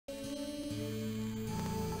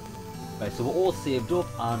Right, so we're all saved up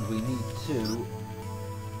and we need to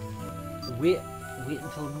wait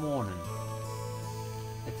until morning.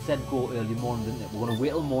 It said go early morning, didn't it? We're going to wait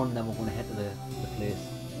till morning, then we're going to head to the place.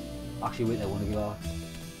 Actually, wait there, we're going to give our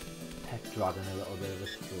pet dragon a little bit of a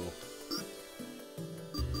stroke.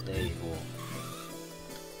 There you go.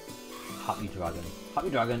 Happy dragon.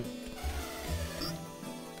 Happy dragon.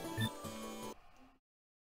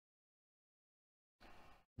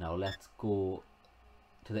 Now let's go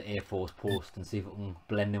to the Air Force post and see if we can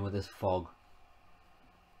blend in with this fog.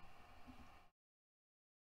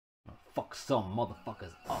 Oh, fuck some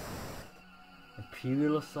motherfuckers up.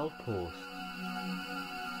 Imperial assault post.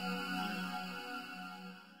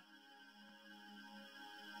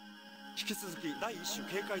 引き続き第一種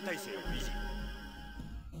警戒態勢を維持。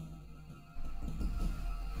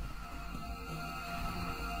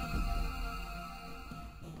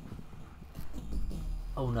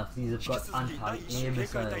 Oh no, these have got anti-air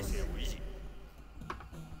missiles.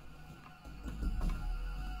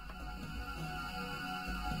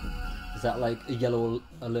 Is that like a yellow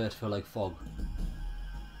alert for like fog?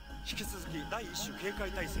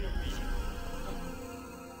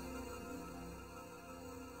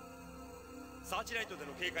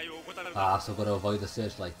 Ah, so I've got to avoid the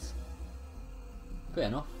searchlights. Fair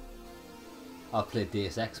enough. I've played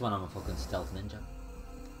Deus Ex when I'm a fucking stealth ninja.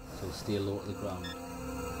 So stay low to the ground.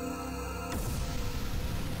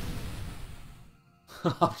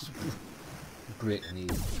 I'm just breaking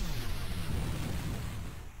these.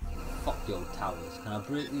 Fuck your towers. Can I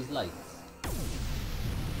break these lights?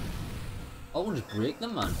 I won't just break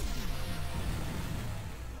them, man.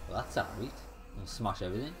 Well, that's alright. I'll smash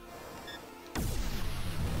everything.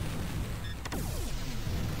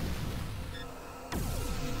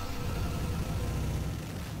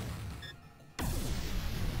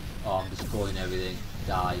 Oh, I'm destroying everything.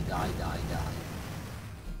 Die, die, die, die.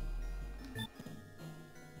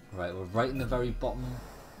 Right, we're right in the very bottom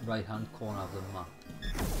right hand corner of the map.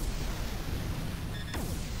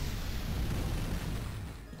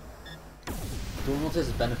 Don't know if this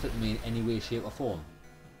is benefiting me in any way, shape or form.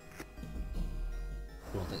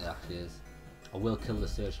 Don't think it actually is. I will kill the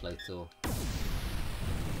searchlight though.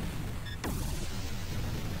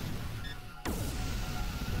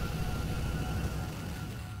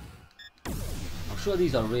 I'm sure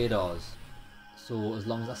these are radars, so as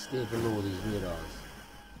long as I stay below these radars.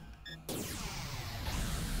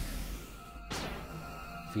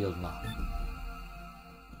 Field map.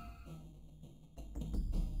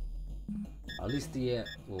 At least the area,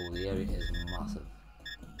 oh, the area is massive.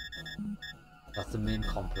 That's the main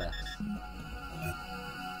complex.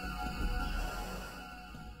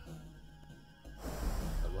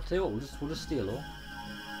 I'll tell you what, we'll just stay low.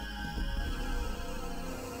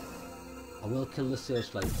 I will kill the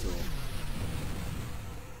searchlight though.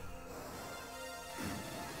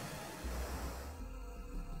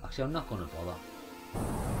 Actually, I'm not going to bother.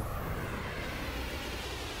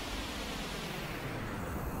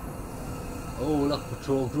 Oh look,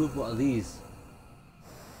 patrol group, what are these?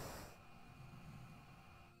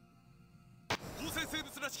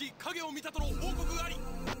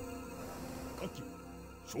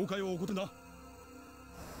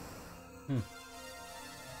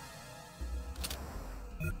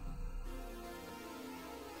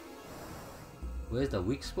 Where's the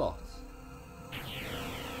weak spots?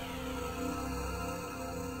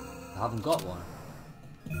 I haven't got one.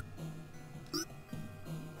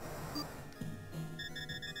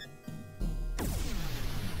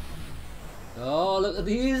 Oh, look at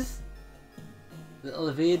these little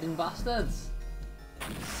evading bastards.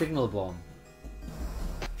 Signal bomb.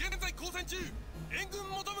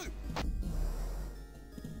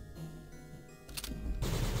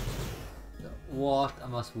 What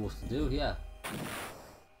am I supposed to do here?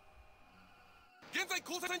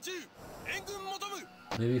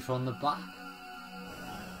 Maybe from the back?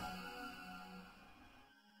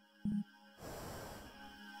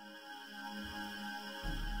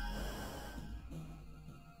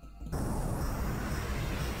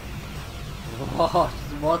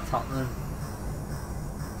 What's happening?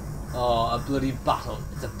 Oh, a bloody battle.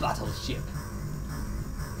 It's a battleship.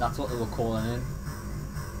 That's what they were calling in.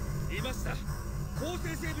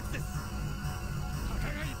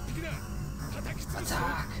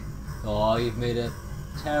 Attack! Oh, you've made a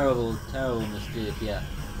terrible, terrible mistake here.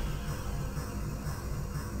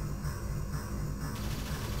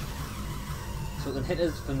 So it can hit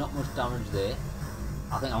us for not much damage there.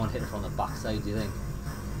 I think I want to hit it from the backside, do you think?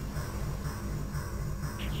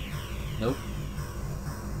 Nope.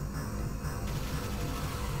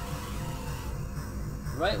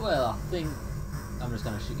 Right, well, I think I'm just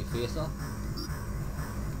going to shoot your face off.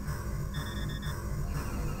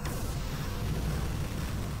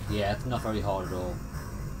 Yeah, it's not very hard at all.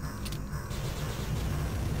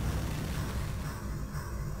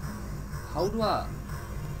 How do I...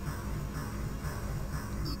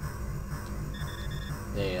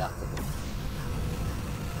 There, that's the button.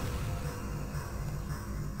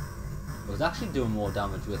 I was actually doing more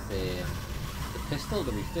damage with the pistol,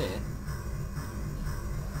 to be fair.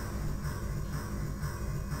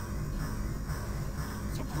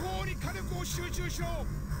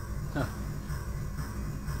 Huh.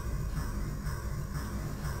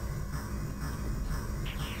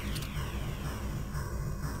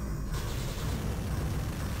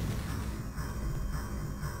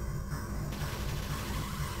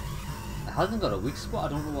 It hasn't got a weak spot. I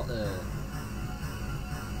don't know what the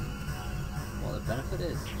benefit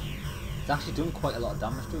is. It's actually doing quite a lot of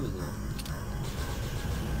damage to us though.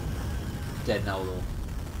 Dead now though.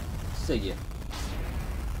 See ya.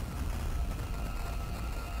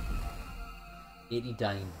 80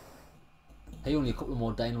 dying. Hey, only a couple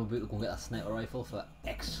more dying. We'll be able to go and get that sniper rifle for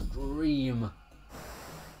extreme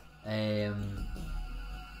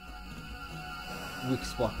weak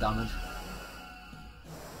spot damage.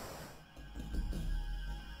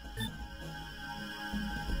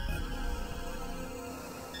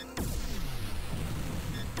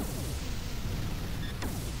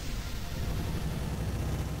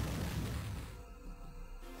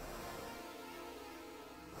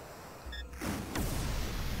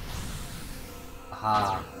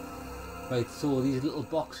 Aha. Right, so these little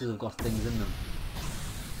boxes have got things in them.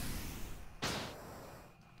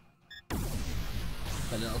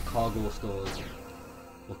 Like little cargo stores.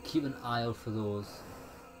 We'll keep an eye out for those.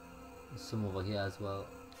 There's some over here as well.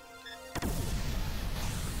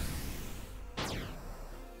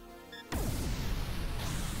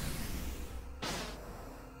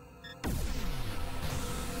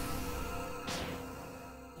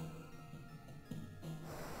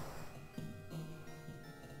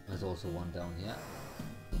 There's also one down here.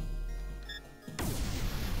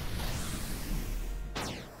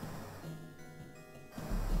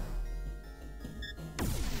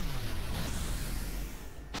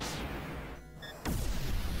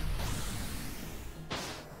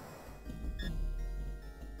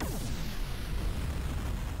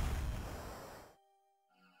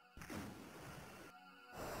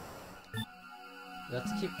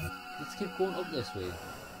 Let's keep going up this way.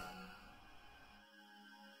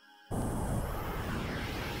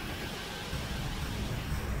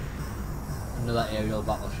 Another aerial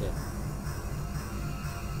battleship.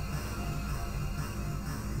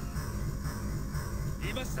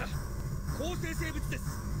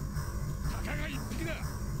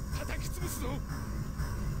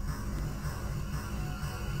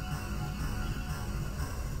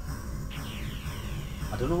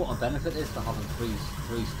 I don't know what a benefit is for having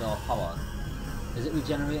three-star power. Is it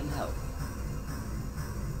regenerating health?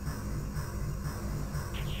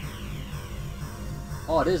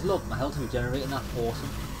 Oh, it is, look, my health's regenerating, that's awesome.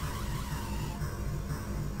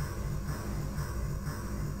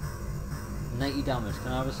 $90 damage,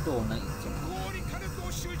 can I restore 90?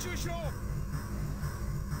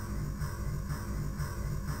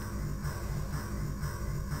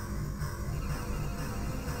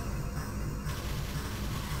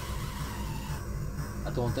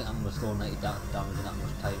 I don't think I'm going to restore 90 damage in that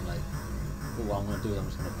much time, like. But what I'm going to do is I'm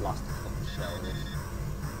just going to blast the fucking shit out of this.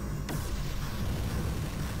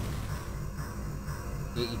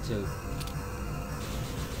 82.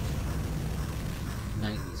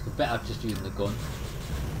 90. It's better just using the gun.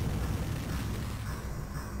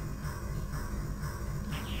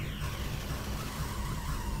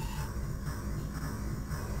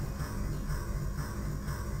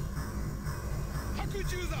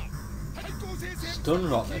 Stun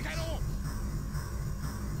rockets.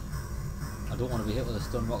 I don't want to be hit with a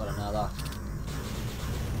stun rocket, I know that.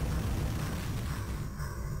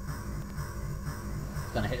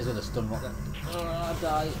 It's gonna hit us with a stun rocket. Oh, I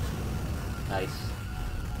die. Nice.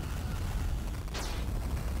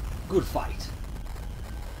 Good fight.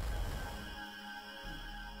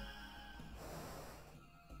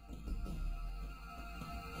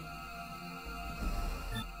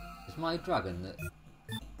 Is my dragon that...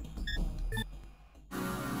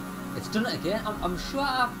 It's done it again. I'm sure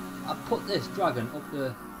I put this dragon up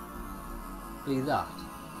to be that.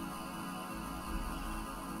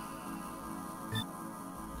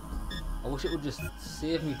 I wish it would just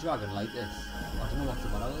save me dragon like this. I don't know what's the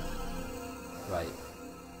matter with. Right.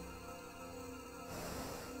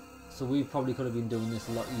 So we probably could have been doing this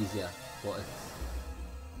a lot easier, but it's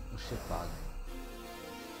a shit bag.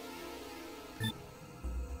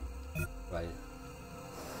 Right.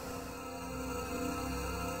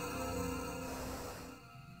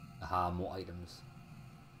 Aha, more items.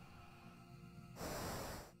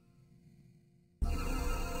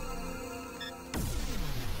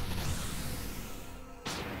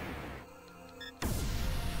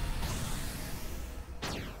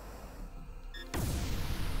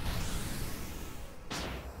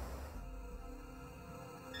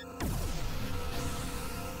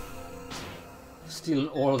 Stealing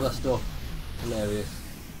all of that stuff. Hilarious.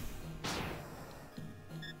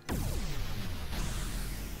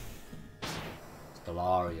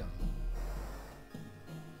 Stellaria.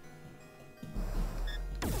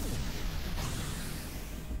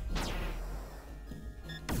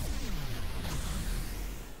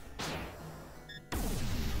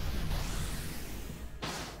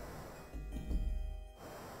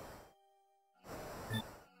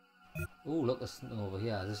 Oh, look, there's something over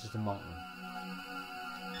here. This is just a mountain.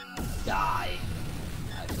 Die! I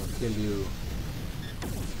shall kill you.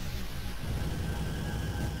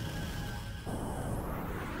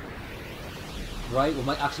 Right, we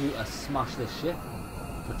might actually smash this ship.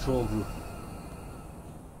 Patrol group.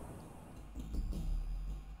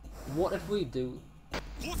 What if we do?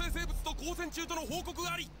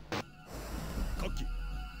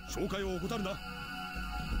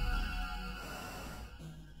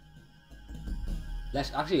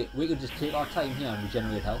 Let's actually, we could just take our time here and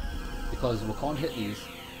regenerate health because we can't hit these.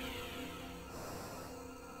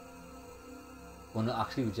 We're not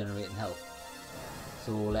actually regenerating health,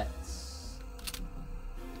 so let's.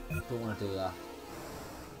 Don't want to do that.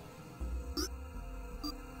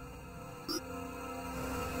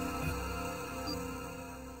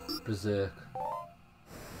 Berserk.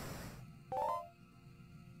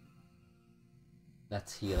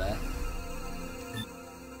 Let's heal it.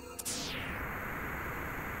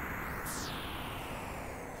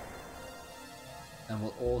 And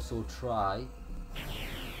we'll also try.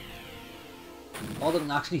 Oh, they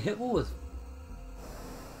can actually hit me with.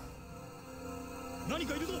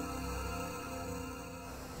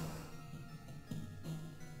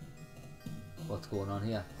 What's going on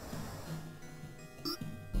here?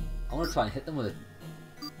 I want to try and hit them with it.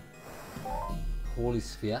 Holy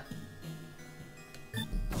sphere.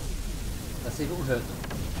 Let's see if it will hurt them.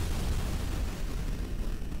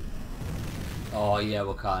 Oh yeah,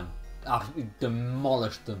 we can. Absolutely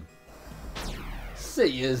demolished them.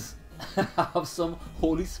 Seers. Have some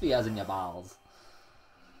holy spheres in your balls.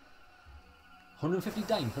 150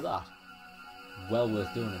 dime for that. Well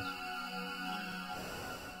worth doing it.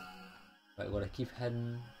 Right, we're gonna keep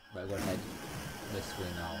heading. Right, we're gonna head this way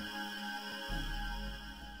now.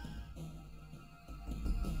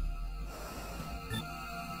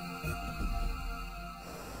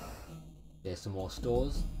 There's some more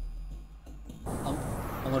stores. I'm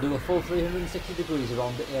gonna do a full 360 degrees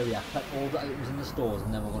around the area, collect all the items in the stores,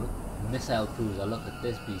 and then we're gonna missile cruiser. Look at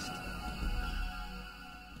this beast.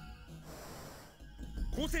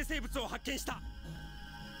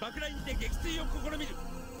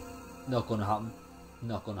 Not gonna happen.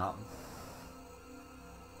 Not gonna happen.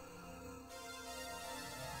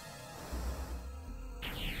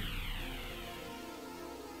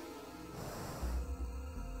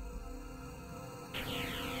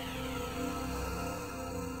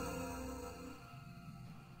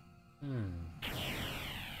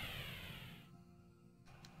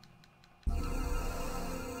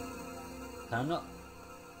 I'm not.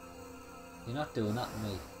 You're not doing that to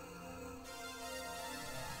me.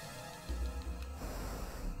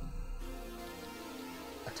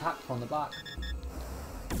 Attack from the back.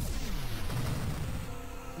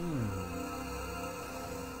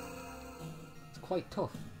 It's quite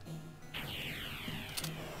tough.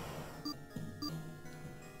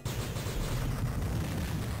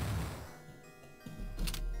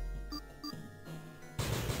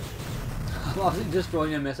 I'm obviously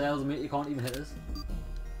destroying your missiles, mate. You can't even hit us.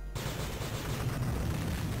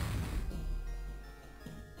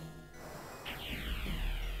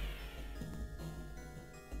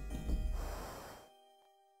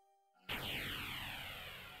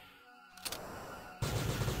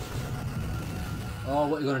 Oh,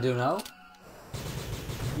 what are you gonna do now?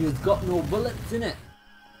 You've got no bullets in it.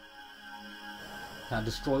 Can I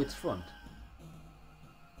destroy its front?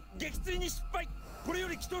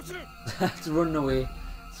 It's running away.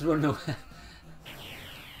 It's running away.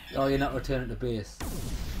 Oh, you're not returning to base.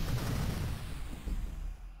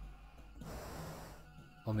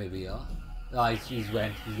 Or maybe you are. Oh, he's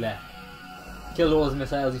went. He's left. Killed all his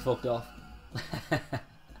missiles. He fucked off.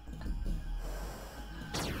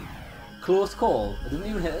 Close call. It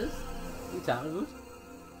didn't even hit us. What are you talking about?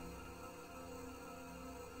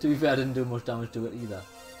 To be fair, I didn't do much damage to it either.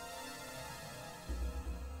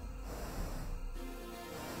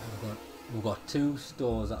 We've got 2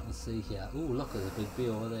 stores I can see here. Ooh, look, there's a big bee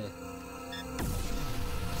over there.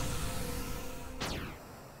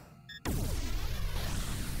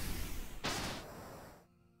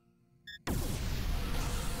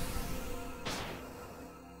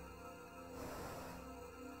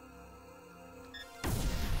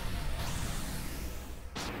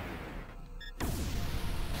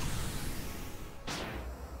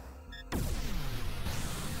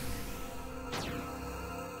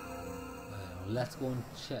 Let's go and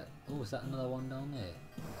check. Oh, is that another one down there?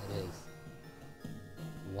 It is.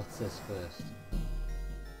 What's this first?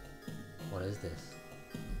 What is this?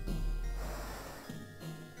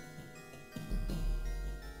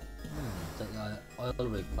 It's like an oil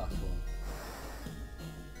rig platform.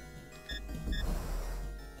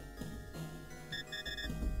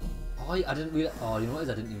 Oh, I didn't realize. Oh, you know what it is?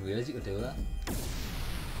 I didn't even realize you could do that.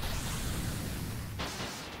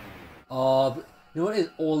 Oh, but you know what it is?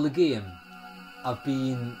 All the game, I've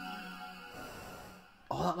been.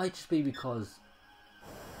 Oh, that might just be because.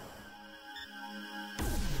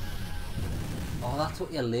 Oh, that's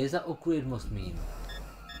what your laser upgrade must mean.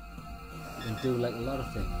 You can do like a lot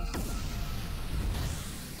of things.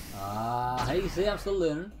 Ah, hey, you see, I'm still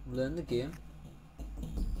learning. I'm learning the game.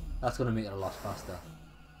 That's going to make it a lot faster.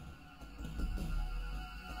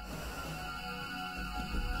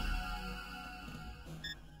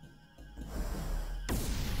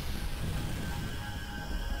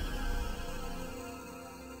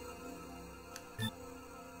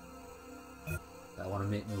 I want to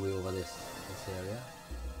make my way over this area.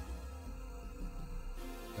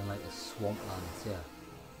 Then like a swamplands, yeah.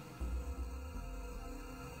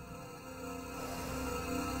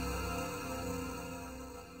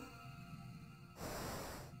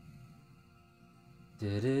 I'm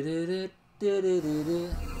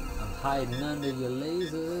hiding under your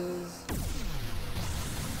lasers.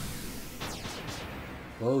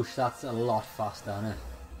 Whoosh, that's a lot faster, isn't it?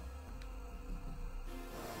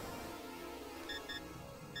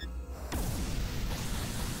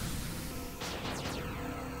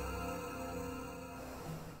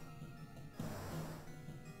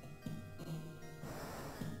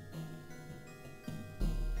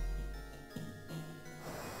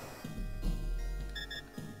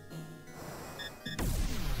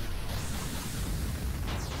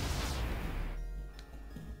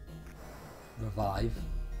 Revive,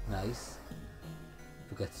 nice.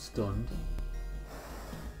 If we get stunned.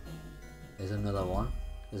 There's another one.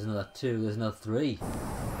 There's another 2. There's another 3.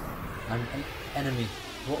 And an enemy.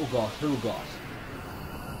 What we got? Who we got?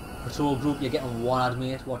 Patrol group, you're getting 1 ad,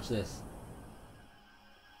 mate. Watch this.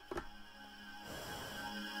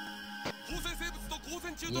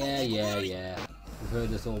 Yeah. We've heard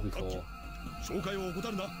this all before. I'm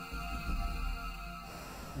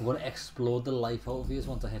going to explode the life out of you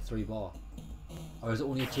once I hit 3 bar. Or is it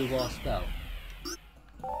only a 2 bar spell?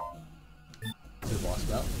 2 bar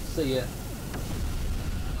spell. See ya.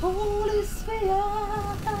 Holy Sphere!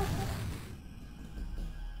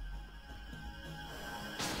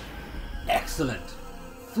 Excellent!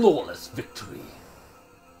 Flawless victory!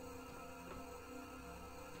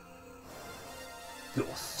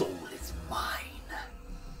 Your soul is mine!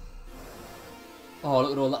 Oh,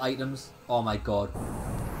 look at all the items. Oh my god.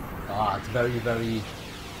 Ah, it's very, very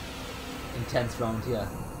intense round here.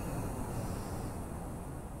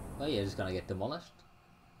 Oh, you're just gonna get demolished.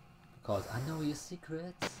 Because I know your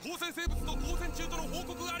secrets.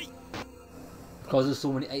 Because there's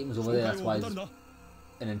so many items over there, that's why there's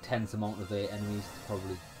an intense amount of enemies,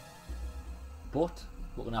 probably. But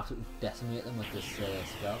we're gonna have to decimate them with this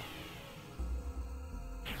spell.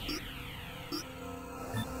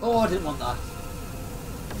 Oh, I didn't want that.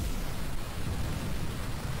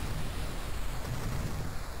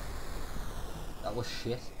 That was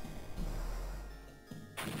shit.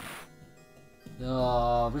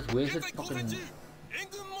 No, I've just wasted fucking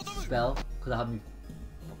spell because I had my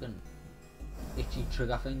fucking itchy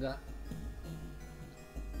trigger finger.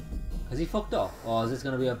 Has he fucked off? Or is this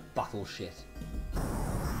gonna be a battle shit?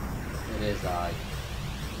 It is, aye.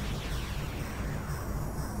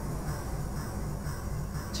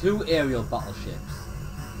 2 aerial battleships.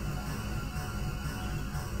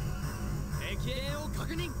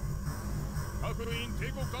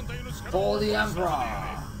 For the Emperor!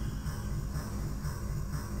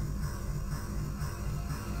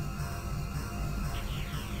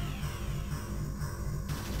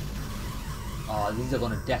 Oh, these are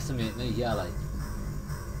gonna decimate me, yeah, like.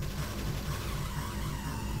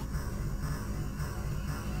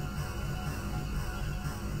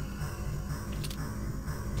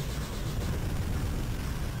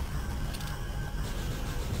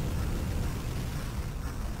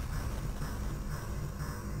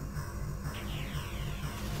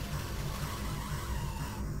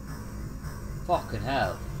 Fucking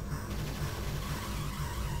hell.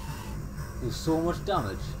 Do so much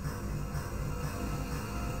damage.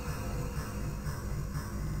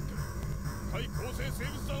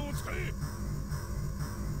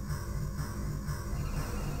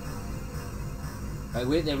 Right,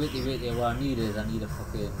 wait there. What I need is, I need a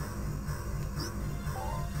fucking...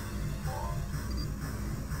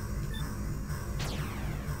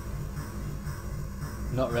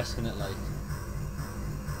 Not risking it, like.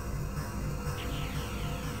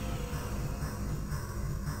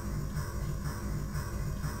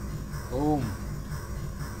 Boom.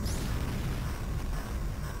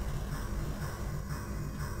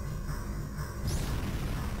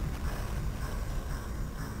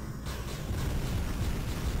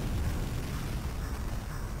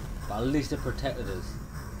 But at least it protected us.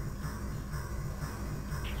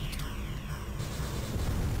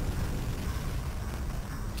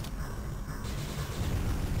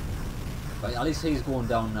 Right, at least he's going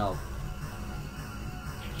down now.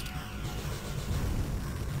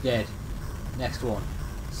 Dead. Next one.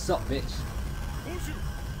 Sup, bitch.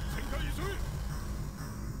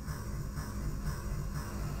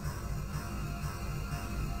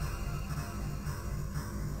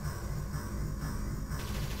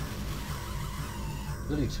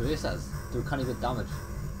 Bloody tracers. Do can't even damage.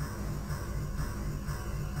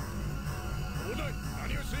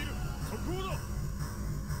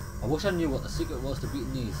 I wish I knew what the secret was to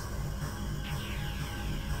beating these.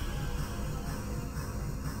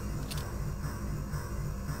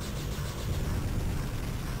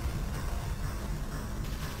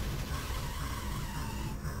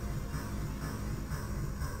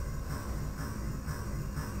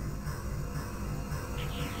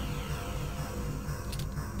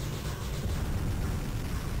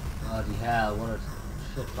 Bloody hell, what a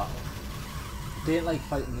shit battle. I didn't like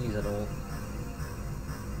fighting these at all.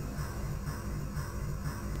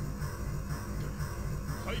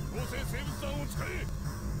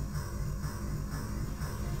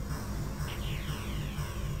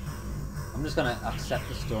 I'm just gonna accept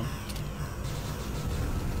the stun.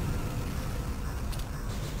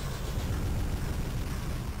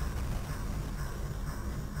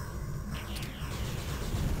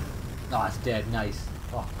 Oh, it's dead. Nice.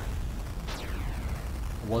 Oh.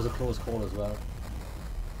 It was a close call as well.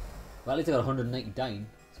 Well, at least I got 190 dying.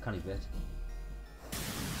 It's kind of bit.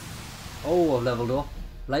 Oh, I've leveled up.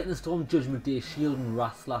 Lightning Storm, Judgment Day, Shield and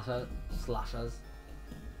Wrath Slashers.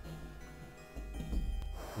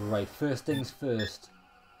 Right, first things first.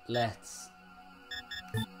 Let's...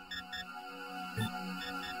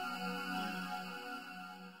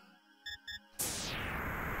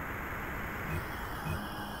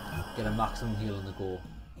 get a maximum heal on the go.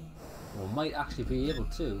 Or might actually be able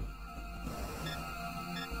to.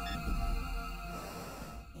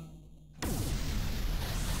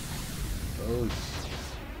 Oh shit.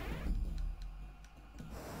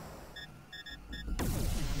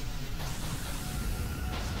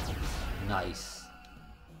 Nice.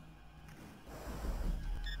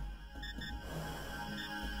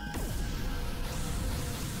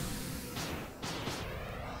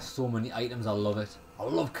 So many items, I love it. I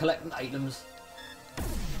love collecting items.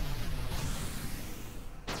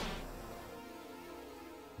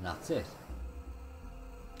 And that's it.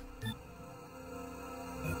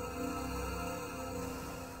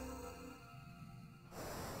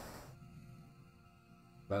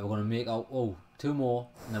 Right, we're going to make our... oh, 2 more,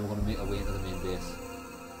 and then we're going to make our way into the main base.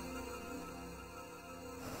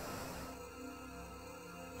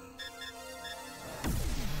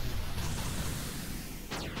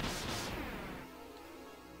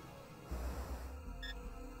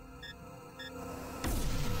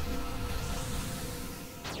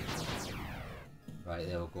 Right,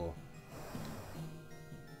 there we go.